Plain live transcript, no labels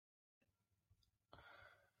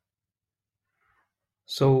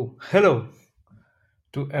Hello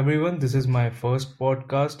to everyone. This is my first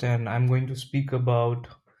podcast, and I'm going to speak about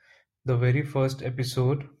the very first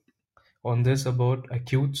episode on this about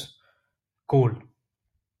acute cold.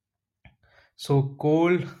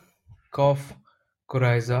 Cold, cough,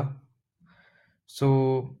 coryza.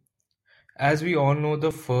 So, as we all know,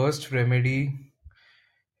 the first remedy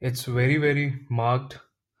it's very marked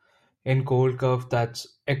in cold cough. That's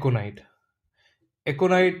aconite.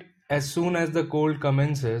 Aconite, as soon as the cold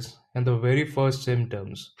commences and the very first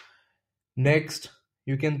symptoms. Next,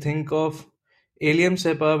 you can think of Allium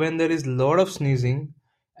cepa when there is lot of sneezing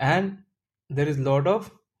and there is lot of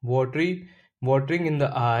watering in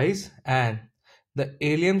the eyes, and the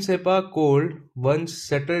Allium cepa cold once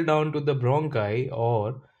settle down to the bronchi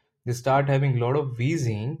or they start having lot of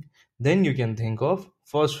wheezing, then you can think of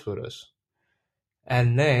phosphorus.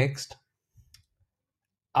 And next,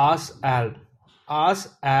 Ars alb. Ars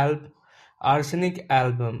alb, arsenic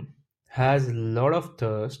album has lot of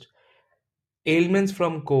thirst. Ailments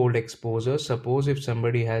from cold exposure. Suppose if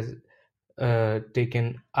somebody has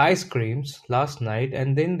taken ice creams last night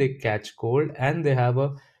and then they catch cold and they have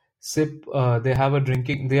a sip, they are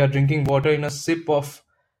drinking water in a sip of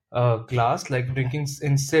glass, like drinking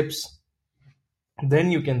in sips,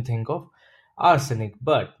 then you can think of arsenic.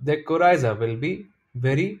 But the coryza will be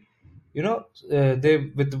very,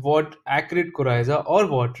 they with what acrid coryza or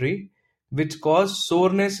watery, which cause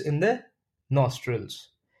soreness in the nostrils.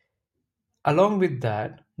 Along with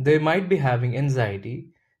that, they might be having anxiety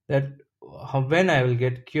that when I will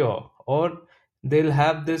get cure, or they'll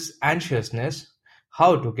have this anxiousness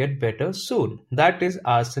how to get better soon. That is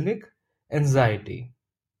arsenic anxiety.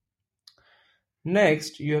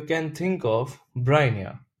 Next, you can think of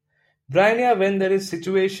bryonia. Bryonia when there is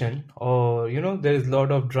situation, or there is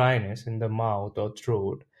lot of dryness in the mouth or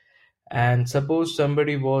throat, and suppose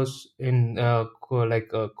somebody was in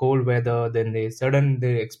cold weather, then they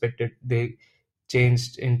expected they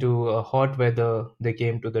changed into a hot weather, they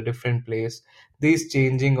came to the different place. This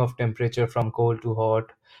changing of temperature from cold to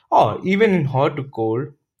hot, or even in hot to cold,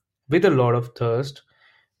 with a lot of thirst,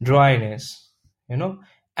 dryness, you know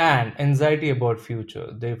and anxiety about future.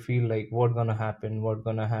 They feel like what gonna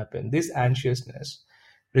happen. This anxiousness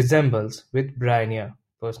resembles with bryonia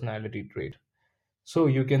personality trait. So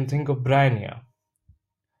you can think of bryonia.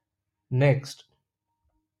 Next,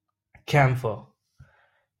 camphor.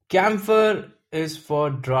 Camphor is for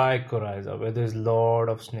dry coryza where there's a lot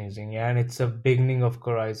of sneezing, and it's a beginning of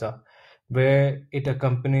coryza where it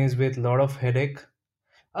accompanies with a lot of headache,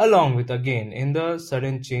 along with again in the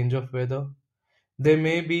sudden change of weather. There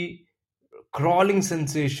may be crawling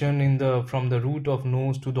sensation in the from the root of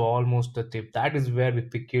nose to the almost the tip. That is very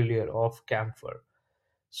peculiar of camphor.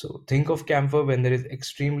 So think of camphor when there is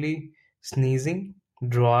extremely sneezing,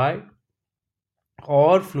 dry,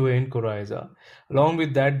 or fluent coryza. Along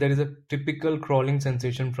with that, there is a typical crawling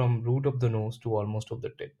sensation from root of the nose to almost of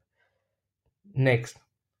the tip. Next,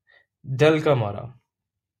 Dulcamara.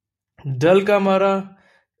 Dulcamara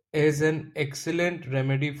is an excellent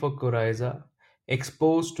remedy for coryza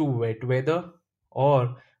exposed to wet weather,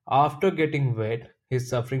 or after getting wet, is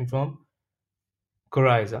suffering from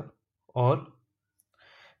coryza, or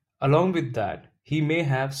along with that, he may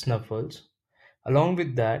have snuffles. Along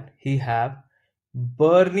with that, he have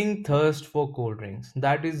burning thirst for cold drinks.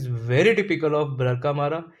 That is very typical of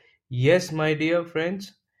Dalkamara. Yes, my dear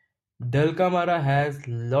friends, Dalkamara has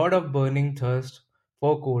lot of burning thirst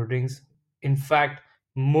for cold drinks. In fact,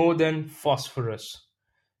 more than phosphorus.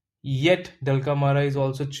 Yet Dalkamara is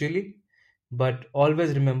also chilly, but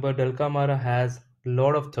always remember Dalkamara has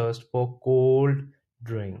lot of thirst for cold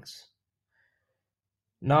drinks.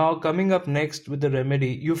 Now, coming up next with the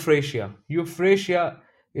remedy, euphrasia. Euphrasia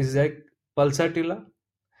is like pulsatilla.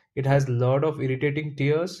 It has a lot of irritating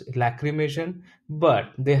tears, lacrimation,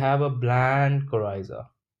 but they have a bland coryza.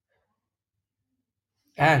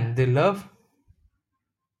 And they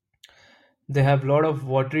have a lot of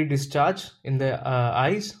watery discharge in the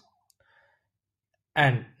eyes.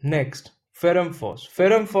 And next, ferrum phos.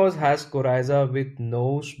 Ferrum phos has coryza with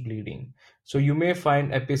nose bleeding. So you may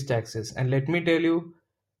find epistaxis. And let me tell you,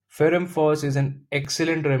 ferrum phos is an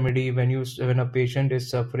excellent remedy when a patient is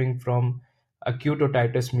suffering from acute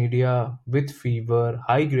otitis media with fever,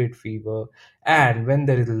 high grade fever, and when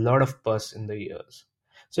there is a lot of pus in the ears.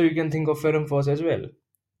 So you can think of ferrum phos as well.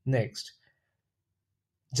 Next,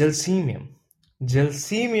 gelsemium.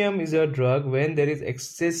 Gelsemium is a drug when there is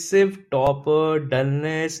excessive torpor,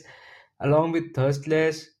 dullness, along with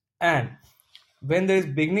thirstless, and when there is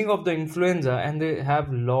beginning of the influenza and they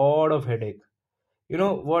have lot of headache. You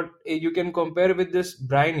know what, you can compare with this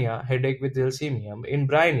bryonia headache with gelsemium. In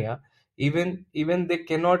bryonia, Even they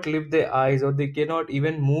cannot lift their eyes, or they cannot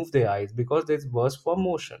even move their eyes because there's burst for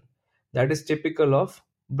motion. That is typical of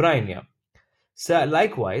brainia. So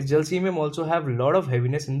likewise, Gelsemium also have a lot of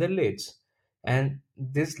heaviness in the lids, and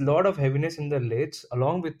this lot of heaviness in the lids,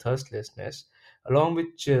 along with thirstlessness, along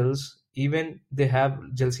with chills. Even they have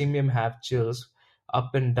Gelsemium have chills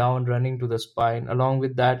up and down running to the spine. Along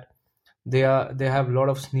with that, they have a lot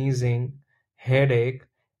of sneezing, headache,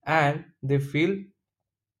 and they feel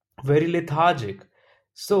very lethargic.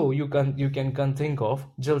 So you can think of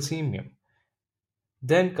Gelsemium.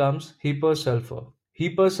 Then comes hypersulfur.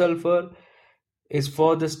 Hypersulfur is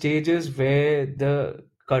for the stages where the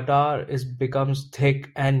catarrh is becomes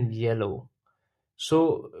thick and yellow.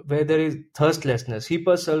 So where there is thirstlessness,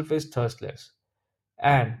 hypersulfur is thirstless,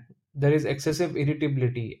 and there is excessive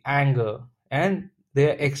irritability, anger, and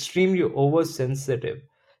they are extremely oversensitive.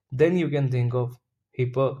 Then you can think of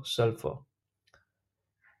hypersulfur.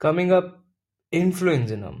 Coming up,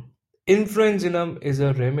 influenzinum. Influenzinum is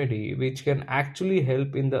a remedy which can actually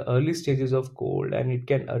help in the early stages of cold, and it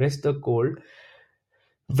can arrest the cold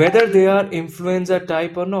whether they are influenza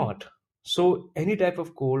type or not. So, any type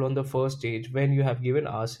of cold on the first stage when you have given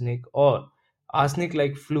arsenic or arsenic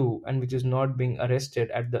like flu and which is not being arrested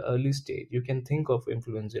at the early stage, you can think of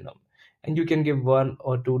influenzinum, and you can give 1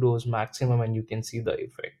 or 2 dose maximum and you can see the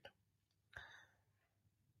effect.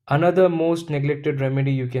 Another most neglected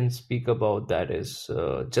remedy you can speak about that is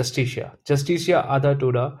Justicia. Justicia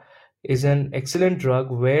adatoda is an excellent drug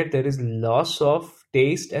where there is loss of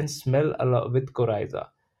taste and smell with coryza,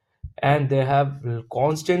 and they have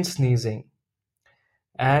constant sneezing,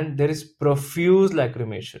 and there is profuse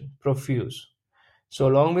lacrimation, profuse. So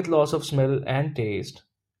along with loss of smell and taste,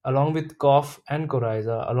 along with cough and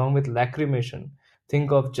coryza, along with lacrimation,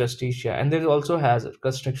 think of Justicia. And there also has a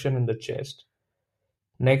constriction in the chest.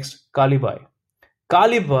 Next, Kalibai.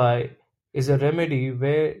 Kalibai is a remedy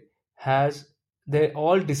where has they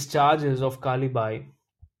all discharges of Kalibai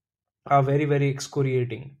are very very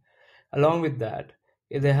excoriating. Along with that,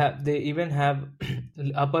 they even have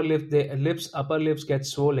upper lip their lips upper lips get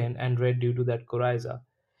swollen and red due to that coryza,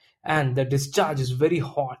 and the discharge is very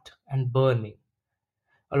hot and burning.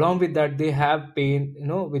 Along with that, they have pain,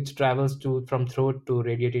 which travels to from throat to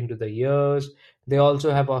radiate into the ears. They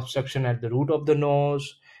also have obstruction at the root of the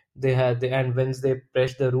nose. And once they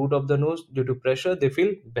press the root of the nose due to pressure, they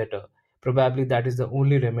feel better. Probably that is the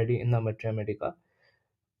only remedy in the Materia Medica.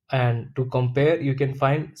 And to compare, you can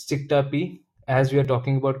find Sticta P. As we are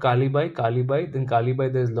talking about Kalibai, then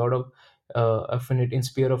Kalibai, there's a lot of affinity in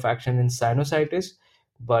sphere of action in sinusitis.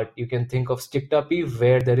 But you can think of Sticta P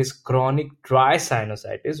where there is chronic dry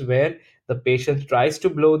sinusitis, where the patient tries to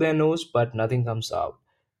blow their nose but nothing comes out.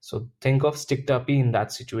 So think of Sticta P in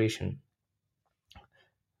that situation.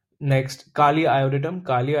 Next, Kali iodatum.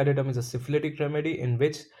 Kali iodatum is a syphilitic remedy in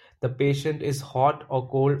which the patient is hot or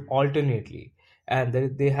cold alternately, and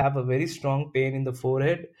they have a very strong pain in the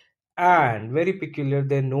forehead, and very peculiar,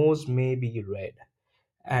 their nose may be red,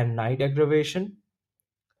 and night aggravation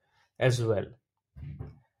as well.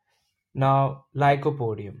 Now,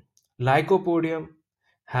 Lycopodium. Lycopodium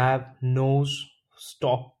have nose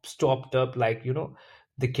stopped up, like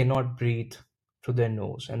they cannot breathe through their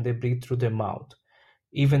nose and they breathe through their mouth.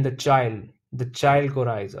 Even the child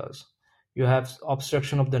coryzas, you have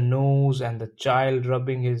obstruction of the nose and the child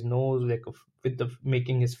rubbing his nose like with the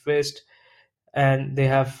making his fist, and they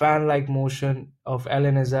have fan like motion of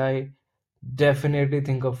LNSI. Definitely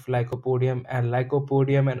think of Lycopodium, and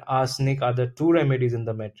Lycopodium and arsenic are the two remedies in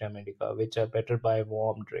the Metria Medica which are better by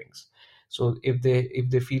warm drinks. So if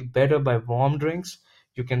they feel better by warm drinks,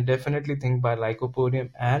 you can definitely think by Lycopodium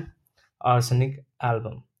and arsenic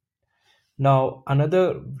album. Now,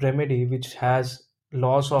 another remedy which has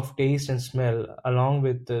loss of taste and smell along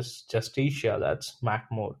with this Justicia, that's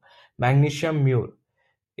Macmore, magnesium mure.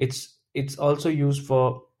 It's also used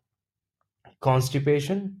for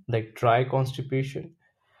constipation, like dry constipation,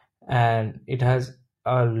 and it has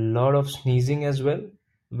a lot of sneezing as well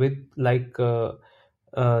with like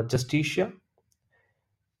Justicia.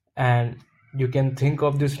 And you can think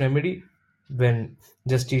of this remedy when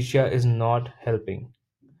Justicia is not helping.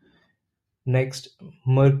 Next,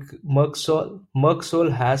 Merksol.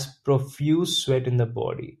 Merksol has profuse sweat in the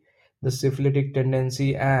body, the syphilitic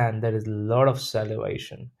tendency, and there is a lot of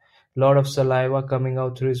salivation, lot of saliva coming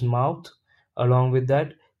out through his mouth. Along with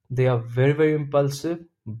that, they are very, very impulsive,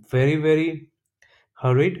 very, very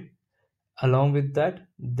hurried. Along with that,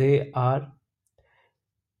 they are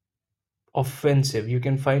offensive. You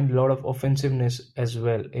can find a lot of offensiveness as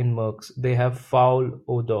well in Mercs. They have foul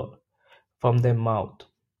odor from their mouth.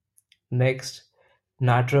 Next,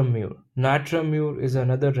 Natramure. Natramure is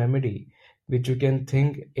another remedy which you can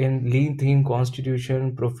think in lean thin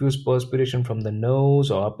constitution, profuse perspiration from the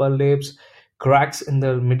nose or upper lips, cracks in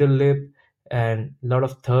the middle lip, and lot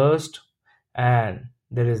of thirst, and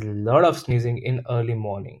there is a lot of sneezing in early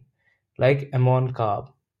morning, like amon carb.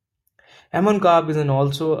 Amon carb is an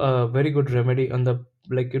also a very good remedy on the,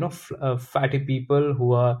 like, fatty people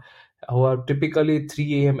who are typically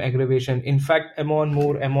 3 a.m. aggravation. In fact, amon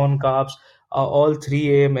more amon carbs are all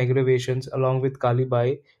 3 a.m. aggravations along with kali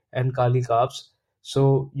bai and kali carbs.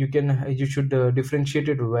 So you should differentiate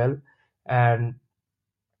it well. And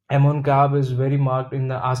amon carb is very marked in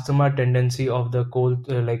the asthma tendency of the cold,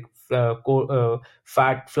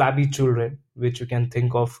 fat flabby children, which you can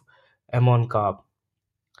think of amon carb.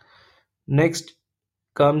 Next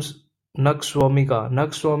comes Nux vomica.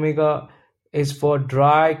 Nux vomica is for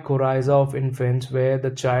dry coryza of infants where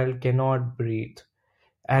the child cannot breathe.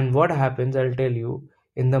 And what happens, I'll tell you,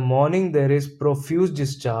 in the morning there is profuse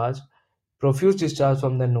discharge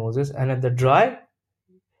from the noses, and at the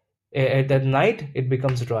night it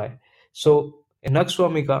becomes dry. So Nux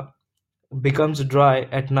vomica becomes dry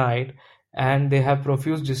at night, and they have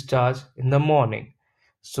profuse discharge in the morning.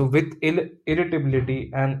 So with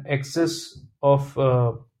irritability and excess of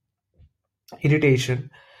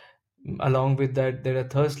irritation, along with that they are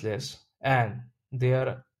thirstless, and they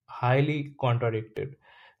are highly contradicted.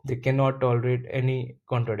 They cannot tolerate any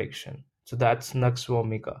contradiction. So that's nux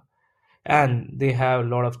vomica. And they have a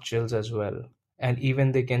lot of chills as well, and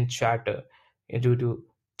even they can chatter due to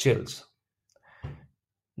chills.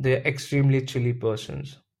 They're extremely chilly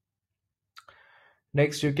persons.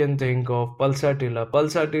 Next, you can think of pulsatilla.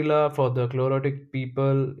 Pulsatilla for the chlorotic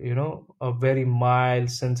people, a very mild,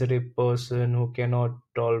 sensitive person who cannot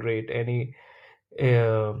tolerate any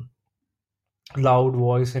uh, loud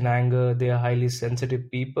voice in anger. They are highly sensitive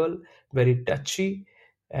people, very touchy,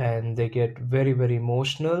 and they get very, very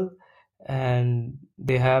emotional, and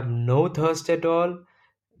they have no thirst at all.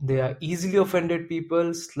 They are easily offended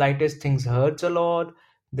people. Slightest things hurts a lot.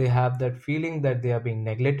 They have that feeling that they are being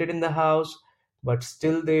neglected in the house, but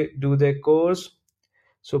still they do their course.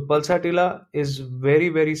 So pulsatilla is very,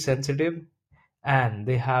 very sensitive, and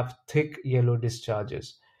they have thick yellow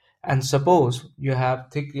discharges. And suppose you have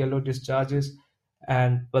thick yellow discharges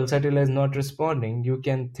and pulsatilla is not responding, you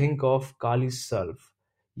can think of Kali sulf.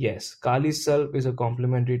 Yes, Kali sulf is a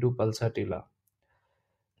complementary to pulsatilla.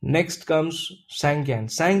 Next comes Sancan.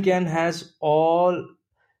 Sancan has all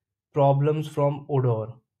problems from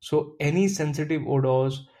odor. So any sensitive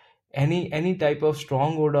odors, any type of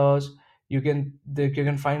strong odors, you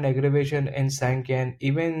can find aggravation in Sancan.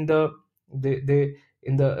 Even the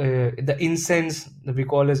the incense that we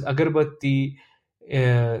call as agarbatti,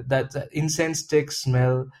 that the incense stick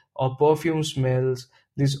smell or perfume smells,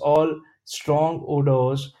 these all strong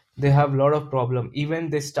odors, they have a lot of problem. Even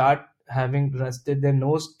they start having rusted, their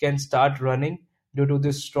nose can start running due to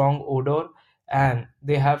this strong odor, and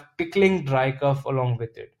they have tickling dry cough along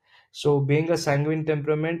with it. So being a sanguine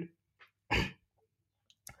temperament,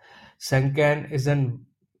 Sancan is an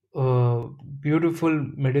beautiful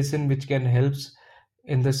medicine which can helps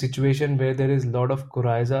in the situation where there is lot of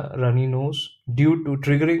coryza, runny nose. Due to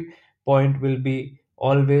triggering point will be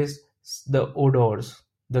always the odors,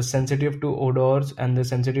 the sensitive to odors and the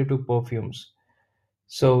sensitive to perfumes.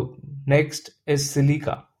 So next is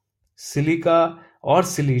silica. Silica or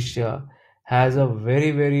silicia has a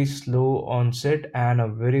very, very slow onset and a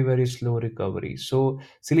very, very slow recovery. So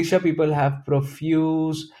silicia people have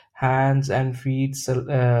profuse hands and feet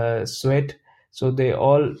sweat. So they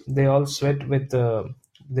all sweat with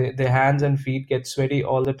their hands and feet get sweaty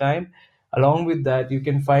all the time. Along with that, you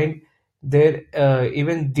can find their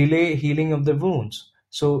even delay healing of the wounds.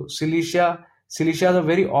 So silicia are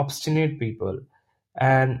very obstinate people,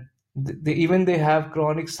 and even they have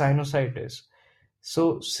chronic sinusitis.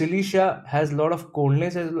 So silicia has a lot of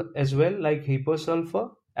coldness as well, like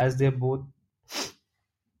hyposulfur, as they both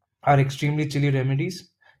are extremely chilly remedies.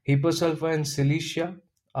 Hyposulfur and silicia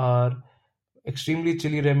are extremely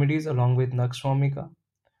chilly remedies along with nux vomica.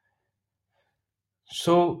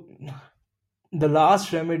 So the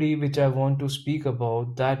last remedy which I want to speak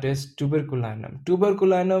about, that is tuberculinum.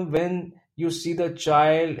 Tuberculinum, when you see the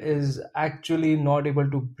child is actually not able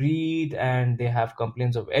to breathe and they have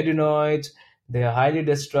complaints of adenoids, they are highly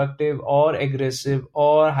destructive or aggressive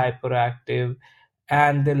or hyperactive,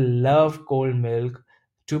 and they love cold milk.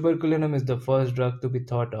 Tuberculinum is the first drug to be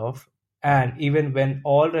thought of. And even when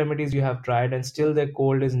all remedies you have tried and still their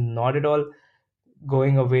cold is not at all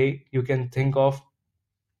going away, you can think of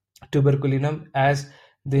tuberculinum, as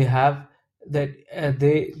they have that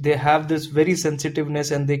they have this very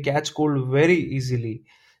sensitiveness and they catch cold very easily.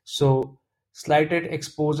 So slighted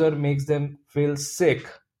exposure makes them feel sick.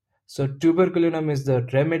 So tuberculum is the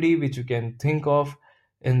remedy which you can think of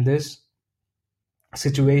in this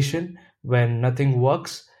situation when nothing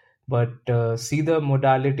works. But see the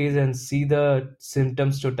modalities and see the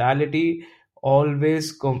symptoms totality.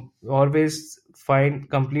 Always find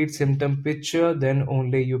complete symptom picture, then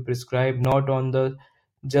only you prescribe, not on the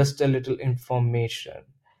just a little information.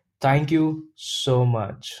 Thank you so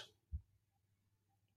much.